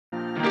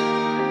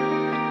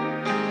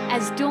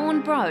As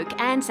dawn broke,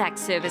 Anzac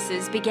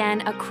services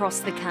began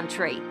across the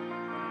country.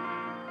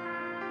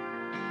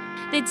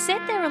 They'd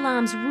set their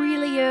alarms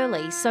really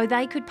early so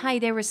they could pay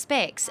their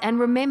respects and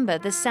remember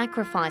the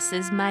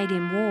sacrifices made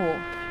in war.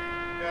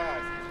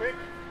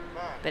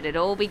 But it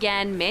all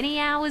began many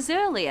hours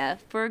earlier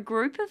for a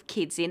group of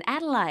kids in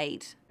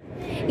Adelaide.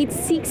 It's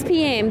 6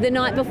 p.m. the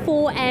night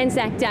before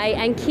Anzac Day,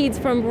 and kids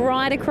from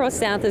right across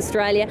South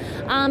Australia,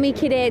 Army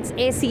cadets,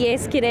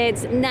 SES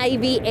cadets,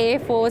 Navy, Air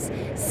Force,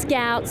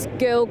 Scouts,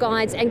 Girl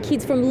Guides and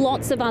kids from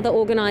lots of other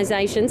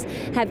organisations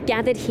have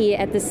gathered here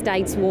at the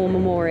State's War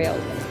Memorial.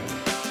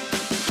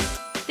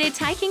 They're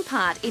taking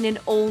part in an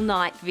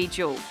all-night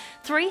vigil.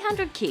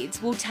 300 kids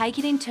will take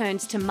it in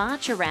turns to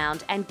march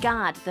around and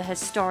guard the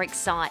historic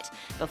site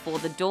before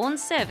the dawn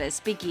service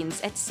begins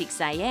at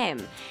 6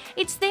 a.m.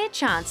 It's their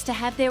chance to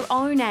have their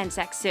own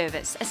Anzac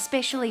service,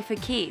 especially for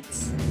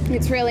kids.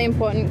 It's really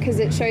important because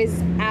it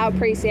shows our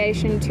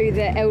appreciation to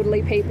the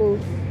elderly people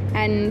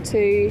and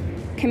to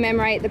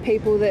commemorate the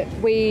people that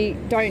we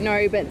don't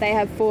know but they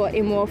have fought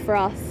in war for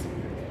us.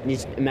 You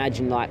just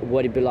imagine like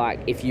what it'd be like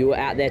if you were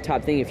out there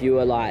type thing, if you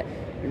were like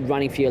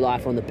running for your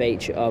life on the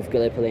beach of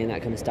Gallipoli and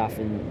that kind of stuff,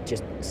 and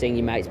just seeing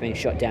your mates being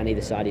shot down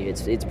either side of you,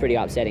 it's pretty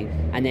upsetting.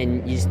 And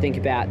then you just think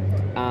about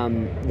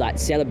like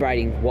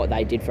celebrating what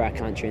they did for our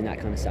country and that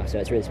kind of stuff, so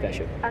it's really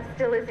special. Are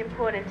still as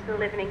important to the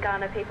living in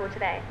Ghana people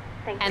today.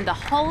 Thank you. And the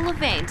whole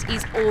event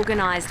is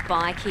organised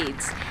by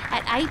kids.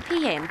 At 8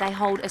 p.m. they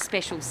hold a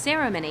special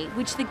ceremony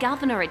which the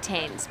Governor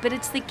attends, but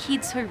it's the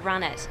kids who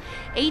run it.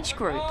 Each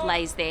group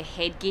lays their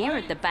headgear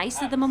at the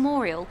base of the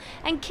memorial,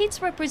 and kids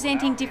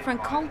representing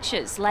different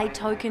cultures lay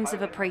tokens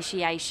of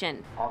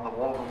appreciation. On the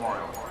war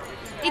memorial.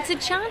 It's a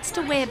chance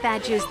to wear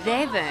badges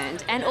they've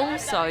earned and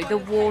also the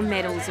war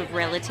medals of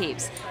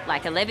relatives,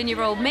 like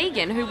 11-year-old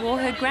Megan who wore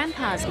her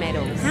grandpa's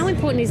medals. How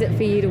important is it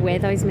for you to wear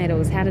those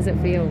medals? How does it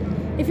feel?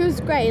 It feels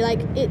great.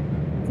 Like, it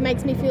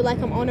makes me feel like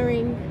I'm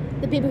honouring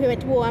the people who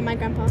went to war and my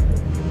grandpa.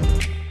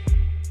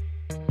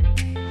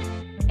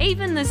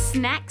 Even the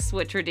snacks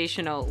were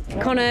traditional.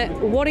 Connor,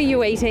 what are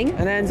you eating?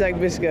 An Anzac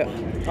biscuit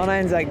on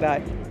Anzac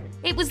Day.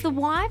 It was the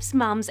wives,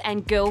 mums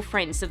and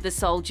girlfriends of the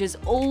soldiers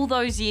all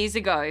those years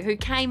ago who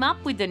came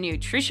up with the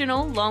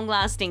nutritional,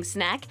 long-lasting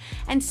snack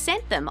and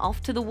sent them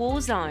off to the war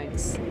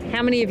zones.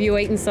 How many have you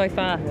eaten so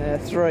far?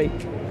 3.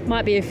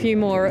 Might be a few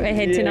more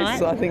ahead tonight.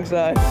 Yes, I think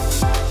so.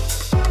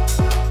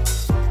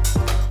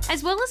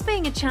 As well as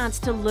being a chance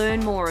to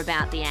learn more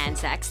about the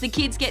Anzacs, the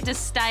kids get to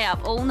stay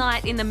up all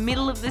night in the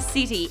middle of the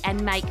city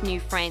and make new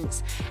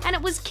friends. And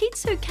it was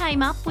kids who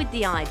came up with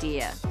the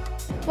idea.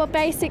 Well,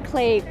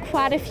 basically,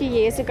 quite a few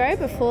years ago,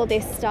 before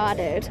this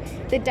started,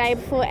 the day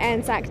before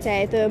Anzac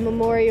Day, the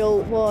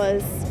memorial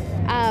was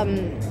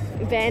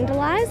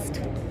vandalised.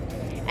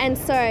 And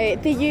so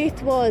the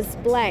youth was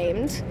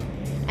blamed.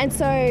 And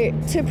so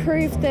to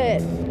prove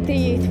that the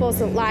youth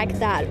wasn't like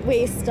that,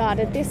 we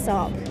started this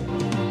up.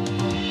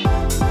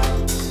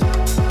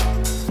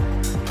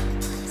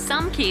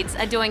 Some kids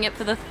are doing it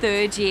for the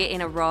 3rd year in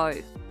a row,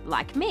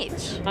 like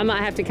Mitch. I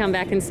might have to come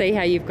back and see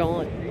how you've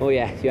gone. Oh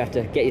yeah, you have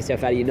to get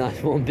yourself out of your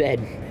nice warm bed.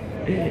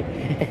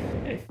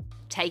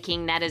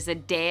 Taking that as a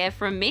dare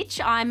from Mitch,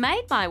 I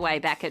made my way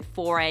back at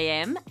 4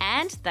 a.m.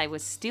 and they were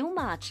still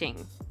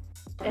marching.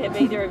 Have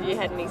either of you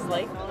had any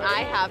sleep?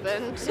 I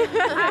haven't. I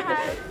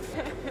have.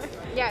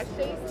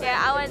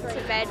 Yeah, I went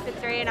to bed for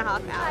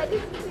 3.5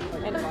 hours.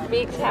 And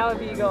Mitch, how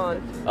have you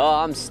gone? Oh,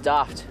 I'm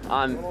stuffed.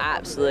 I'm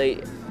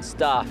absolutely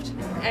stuffed.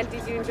 And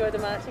did you enjoy the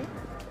marching?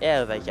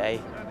 Yeah, it was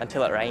okay,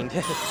 until it rained.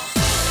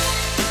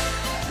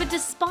 But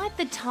despite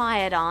the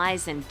tired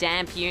eyes and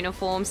damp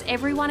uniforms,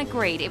 everyone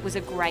agreed it was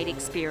a great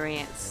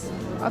experience.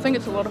 I think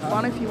it's a lot of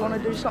fun if you want to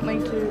do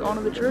something to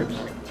honour the troops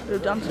who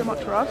have done so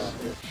much for us.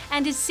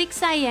 And as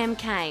 6 a.m.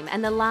 came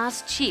and the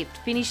last shift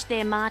finished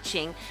their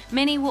marching,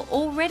 many were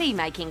already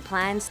making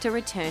plans to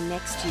return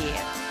next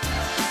year.